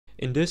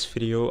In this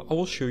video I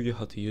will show you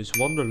how to use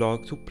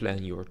Wanderlog to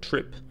plan your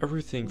trip.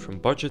 Everything from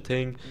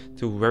budgeting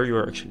to where you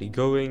are actually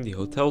going, the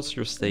hotels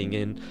you're staying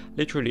in,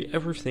 literally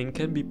everything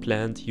can be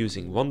planned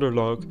using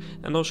Wanderlog,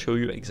 and I'll show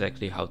you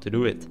exactly how to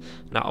do it.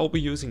 Now I'll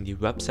be using the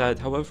website,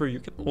 however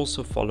you can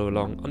also follow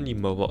along on the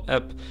mobile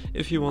app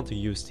if you want to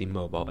use the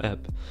mobile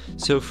app.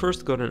 So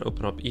first go and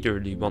open up either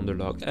the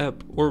Wanderlog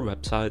app or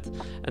website,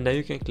 and then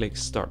you can click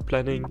start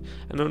planning,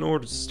 and in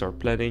order to start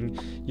planning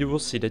you will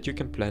see that you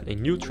can plan a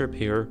new trip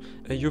here,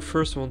 and you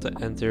first want to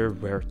enter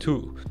where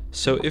to.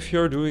 So if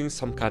you're doing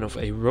some kind of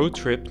a road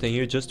trip, then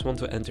you just want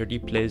to enter the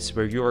place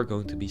where you are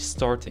going to be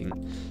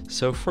starting.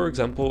 So for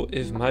example,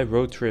 if my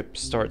road trip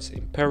starts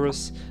in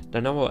Paris,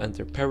 then I will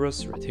enter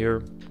Paris right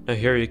here. Now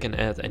here you can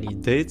add any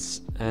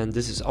dates, and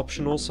this is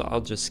optional, so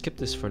I'll just skip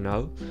this for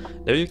now.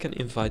 There you can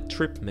invite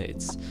trip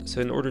mates. So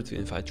in order to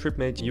invite trip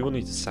mates you will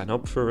need to sign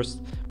up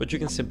first, but you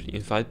can simply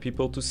invite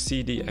people to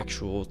see the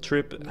actual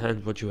trip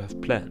and what you have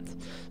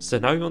planned. So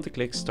now you want to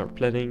click start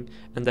planning,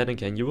 and then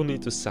again you will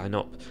need to sign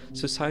up.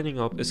 So signing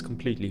up is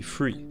completely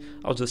free.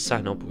 I'll just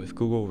sign up with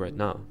Google right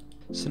now.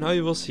 So now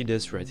you will see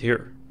this right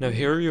here. Now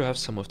here you have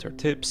some of their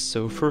tips.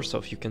 So first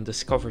off, you can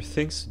discover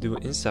things to do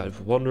inside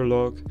of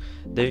Wanderlog.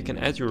 Then you can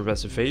add your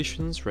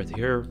reservations right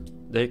here.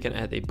 Then you can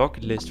add a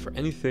bucket list for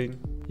anything.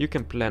 You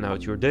can plan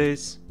out your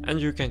days, and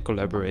you can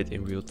collaborate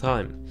in real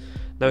time.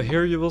 Now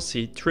here you will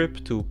see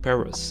trip to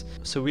Paris.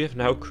 So we have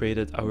now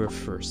created our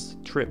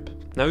first trip.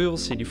 Now you will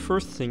see the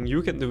first thing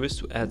you can do is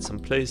to add some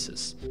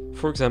places.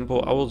 For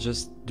example, I will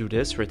just do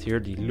this right here,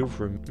 the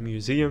Louvre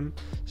Museum.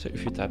 So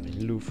if you type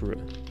in Louvre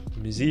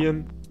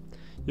Museum,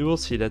 you will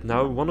see that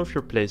now one of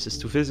your places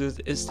to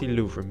visit is the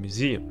Louvre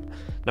Museum.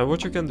 Now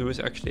what you can do is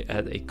actually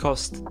add a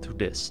cost to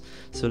this.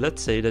 So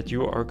let's say that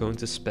you are going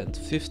to spend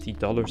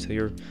 $50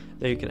 here.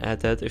 Then you can add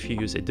that. If you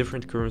use a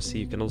different currency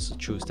you can also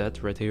choose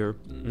that right here.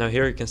 Now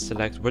here you can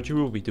select what you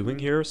will be doing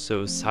here.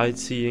 So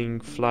sightseeing,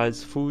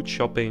 flights, food,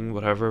 shopping,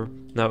 whatever.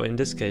 Now in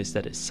this case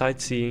that is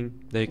sightseeing.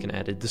 Then you can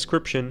add a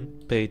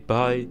description, paid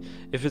by.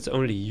 If it's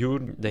only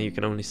you, then you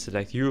can only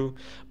select you.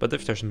 But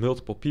if there's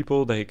multiple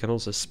people, then you can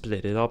also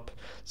split it up.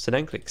 So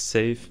then click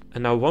save.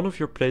 And now one of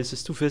your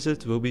places to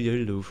visit will be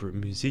a Louvre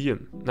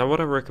Museum. Now what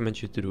I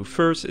recommend you to do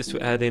first is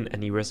to add in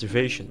any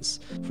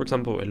reservations. For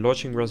example, a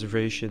lodging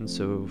reservation.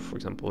 So for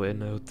example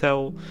in a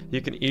hotel,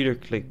 you can either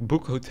click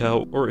book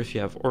hotel, or if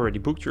you have already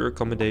booked your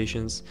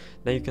accommodations,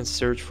 then you can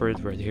search for it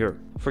right here.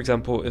 For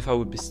example, if I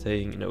would be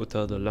staying in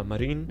Hotel de la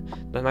Marine,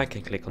 then I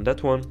can click on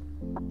that one.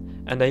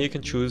 And then you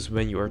can choose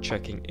when you are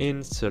checking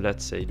in, so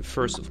let's say the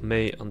 1st of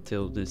May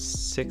until the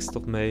 6th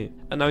of May.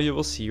 And now you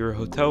will see your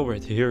hotel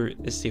right here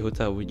is the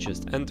hotel we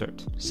just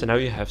entered. So now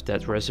you have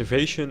that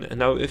reservation. And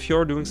now if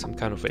you're doing some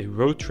kind of a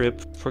road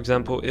trip, for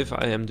example if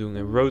I am doing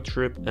a road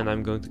trip and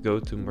I'm going to go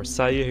to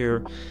Marseille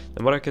here,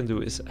 then what I can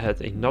do is add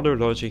another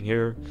lodging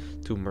here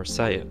to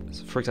Marseille.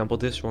 So for example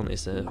this one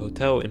is a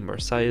hotel in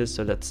Marseille,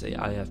 so let's say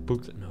I have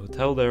booked a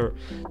hotel there.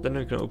 Then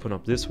I can open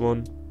up this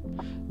one.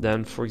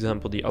 Then for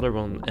example the other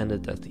one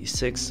ended at the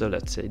 6th, so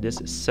let's say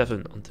this is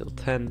 7 until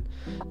 10.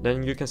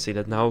 Then you can see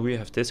that now we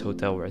have this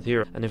hotel right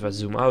here, and if I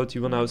zoom out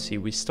you will now see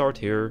we start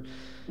here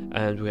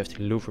and we have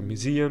the Louvre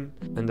Museum,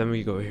 and then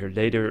we go here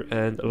later,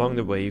 and along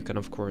the way you can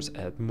of course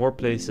add more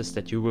places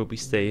that you will be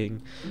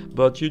staying,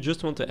 but you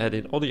just want to add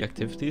in all the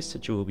activities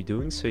that you will be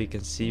doing. So you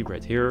can see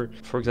right here,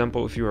 for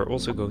example if you are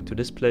also going to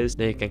this place,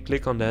 then you can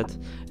click on that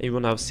and you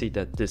will now see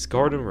that this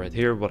garden right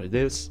here, what it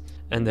is.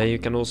 And then you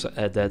can also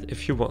add that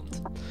if you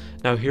want.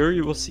 Now here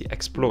you will see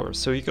explore,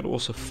 so you can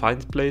also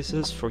find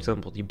places, for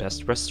example the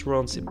best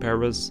restaurants in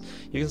Paris.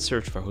 You can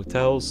search for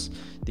hotels,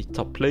 the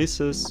top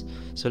places.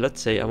 So let's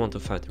say I want to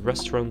find a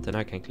restaurant, and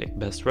I can click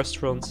best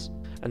restaurants.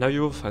 And now you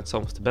will find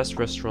some of the best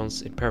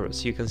restaurants in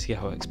Paris. You can see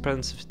how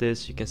expensive it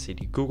is, you can see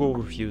the Google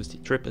reviews, the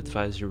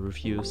TripAdvisor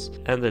reviews,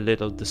 and a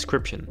little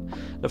description.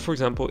 Now for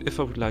example if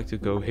I would like to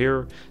go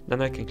here,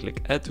 then I can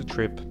click add to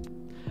trip.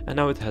 And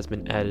now it has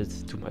been added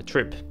to my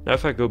trip. Now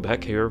if I go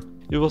back here,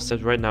 you will see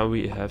that right now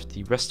we have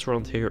the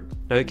restaurant here.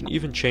 Now you can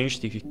even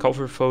change the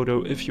cover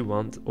photo if you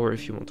want, or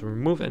if you want to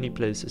remove any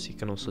places you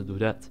can also do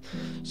that.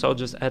 So I'll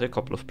just add a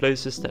couple of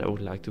places that I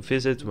would like to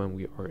visit when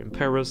we are in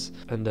Paris,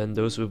 and then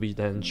those will be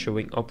then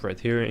showing up right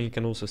here, and you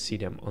can also see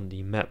them on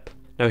the map.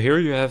 Now here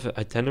you have an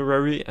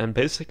itinerary, and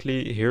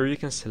basically here you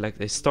can select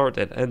a start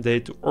and end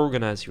date to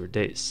organize your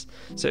days.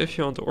 So if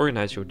you want to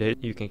organize your date,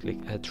 you can click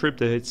add trip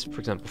dates, for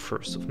example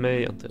 1st of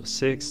May until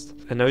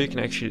 6th. And now you can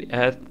actually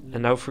add,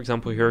 and now for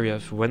example here you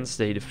have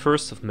Wednesday the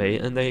 1st of May,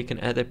 and then you can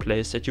add a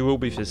place that you will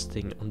be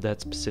visiting on that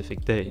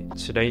specific day.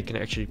 So then you can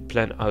actually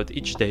plan out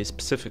each day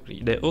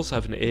specifically. They also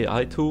have an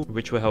AI tool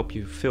which will help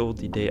you fill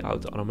the day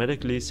out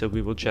automatically, so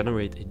we will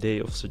generate a day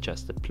of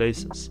suggested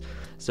places.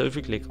 So if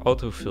we click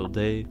autofill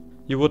day,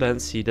 you will then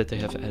see that they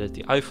have added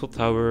the Eiffel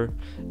Tower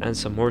and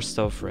some more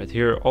stuff right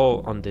here,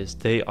 all on this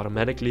day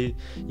automatically.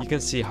 You can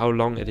see how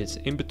long it is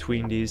in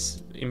between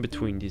these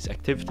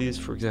activities.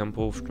 For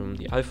example, from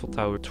the Eiffel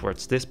Tower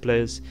towards this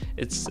place,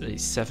 it's a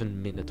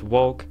 7-minute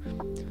walk.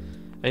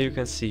 And you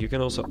can see you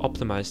can also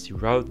optimize the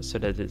route so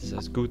that it is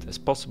as good as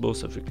possible.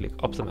 So if you click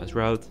optimize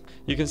route,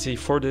 you can see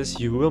for this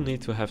you will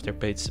need to have their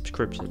paid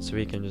subscription, so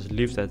you can just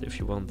leave that if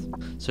you want.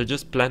 So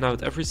just plan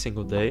out every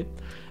single day,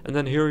 and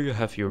then here you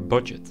have your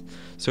budget.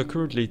 So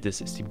currently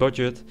this is the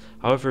budget.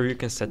 However, you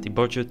can set the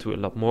budget to a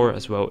lot more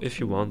as well if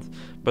you want,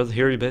 but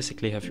here you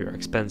basically have your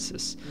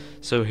expenses.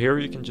 So here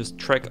you can just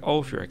track all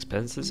of your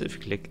expenses if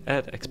you click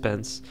add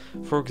expense.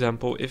 For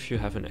example, if you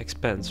have an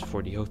expense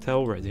for the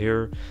hotel right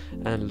here,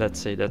 and let's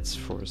say that's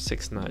for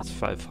 6 nights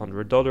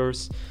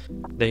 $500,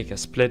 then you can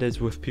split it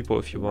with people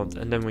if you want,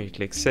 and then when you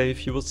click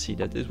save you will see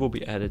that it will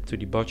be added to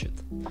the budget.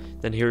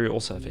 Then here you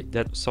also have a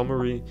debt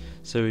summary,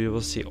 so you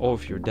will see all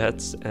of your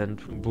debts and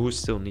who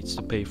still needs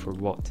to pay for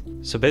what.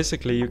 So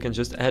basically you can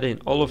just add in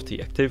all of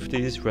the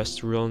activities,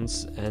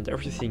 restaurants and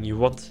everything you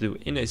want to do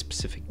in a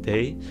specific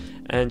day,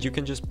 and you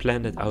can just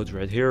plan it out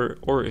right here.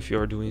 Or if you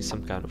are doing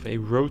some kind of a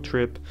road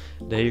trip,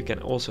 then you can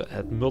also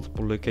add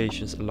multiple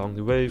locations along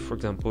the way. For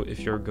example, if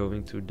you're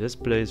going to this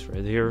place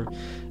right here,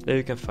 then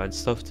you can find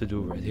stuff to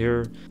do right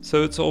here.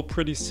 So it's all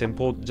pretty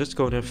simple. Just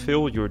go and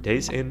fill your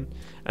days in,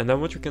 and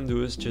then what you can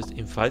do is just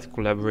invite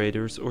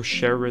collaborators or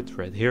share it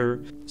right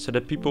here, so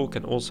that people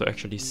can also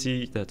actually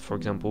see that, for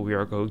example, we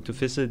are going to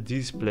visit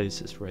these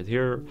places right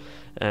here,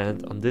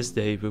 and on this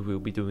day we will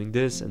be doing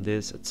this and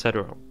this,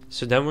 etc.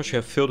 So then once you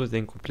have filled it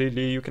in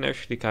completely, you can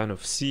actually kind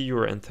of see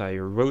your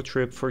entire road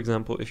trip. For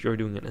example, if you're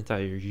doing an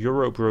entire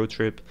Europe road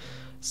trip,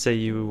 say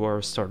you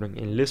are starting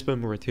in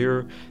Lisbon right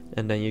here,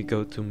 and then you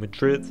go to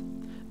Madrid,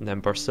 then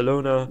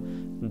Barcelona,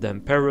 then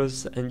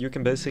Paris, and you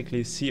can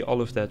basically see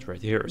all of that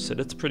right here. So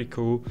that's pretty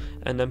cool,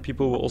 and then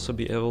people will also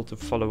be able to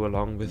follow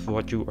along with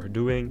what you are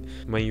doing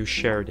when you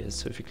share this.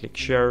 So if you click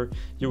share,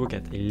 you will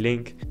get a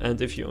link,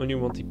 and if you only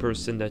want the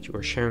person that you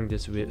are sharing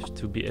this with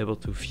to be able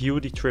to view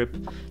the trip,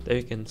 then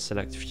you can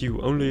select view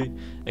only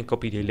and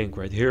copy the link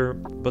right here.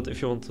 But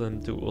if you want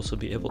them to also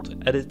be able to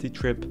edit the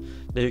trip,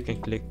 then you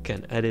can click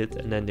can edit,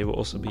 and then they will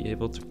also be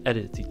able to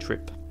edit the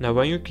trip. Now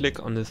when you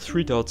click on the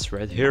 3 dots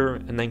right here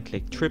and then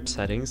click trip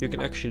settings, you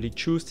can actually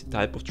choose the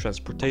type of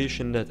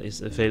transportation that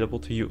is available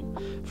to you.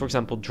 For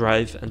example,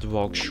 drive and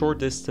walk short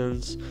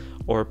distance,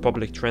 or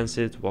public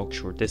transit, walk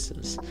short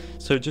distance.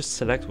 So just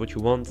select what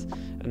you want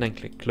and then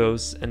click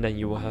close, and then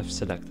you will have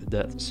selected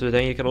that. So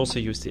then you can also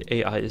use the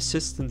AI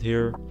assistant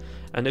here,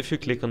 and if you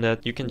click on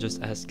that you can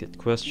just ask it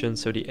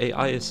questions. So the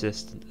AI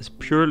assistant is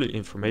purely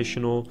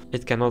informational.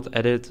 It cannot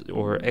edit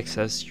or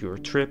access your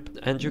trip,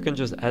 and you can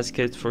just ask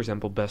it, for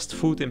example, best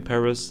food in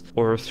Paris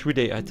or a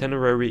 3-day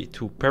itinerary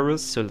to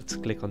Paris. So let's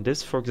click on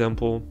this, for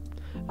example.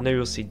 And then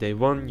you'll see day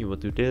 1 you will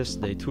do this,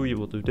 day 2 you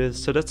will do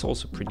this. So that's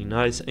also pretty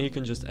nice, and you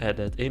can just add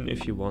that in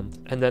if you want.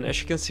 And then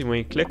as you can see, when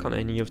you click on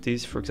any of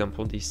these, for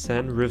example the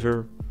Seine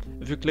River,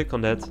 if you click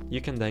on that you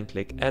can then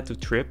click add to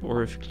trip,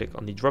 or if you click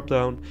on the drop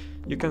down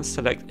you can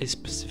select a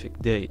specific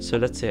day. So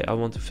let's say I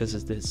want to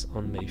visit this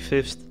on May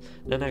 5th,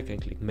 then I can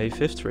click May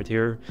 5th right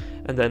here,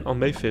 and then on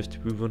May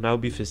 5th we will now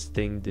be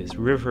visiting this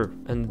river.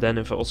 And then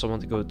if I also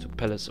want to go to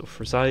Palace of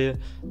Versailles,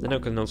 then I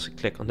can also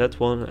click on that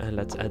one, and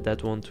let's add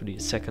that one to the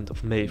 2nd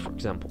of May, for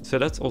example. So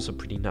that's also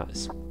pretty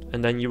nice.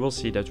 And then you will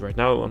see that right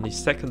now on the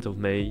 2nd of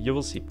May you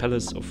will see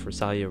Palace of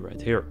Versailles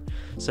right here.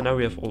 So now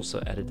we have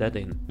also added that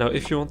in. Now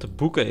if you want to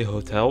book a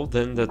hotel,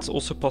 then that's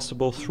also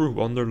possible through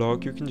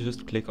Wanderlog. You can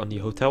just click on the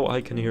hotel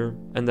icon here,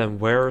 and then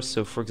where.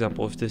 So for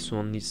example, if this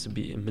one needs to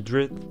be in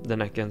Madrid,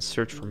 then I can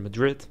search for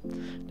Madrid.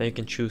 Then you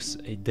can choose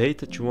a date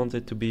that you want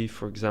it to be,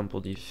 for example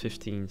the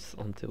 15th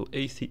until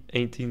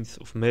 18th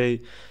of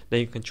May. Then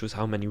you can choose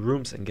how many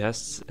rooms and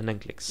guests, and then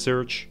click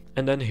search.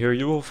 And then here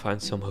you will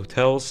find some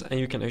hotels, and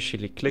you can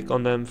actually click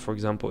on them. For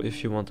example,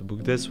 if you want to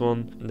book this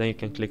one, then you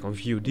can click on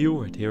view deal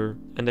right here,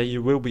 and then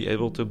you will be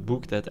able to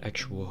book that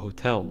actual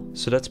hotel.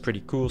 So that's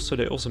pretty cool. So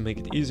they also make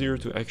it easier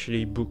to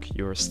actually book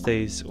your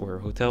stays or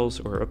hotels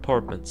or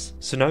apartments.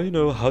 So now you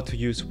know how to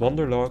use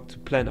Wanderlog to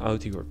plan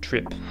out your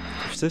trip.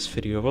 If this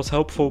video was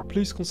helpful,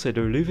 please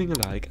consider leaving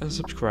a like and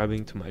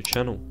subscribing to my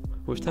channel.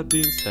 With that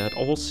being said,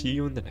 I will see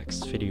you in the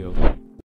next video.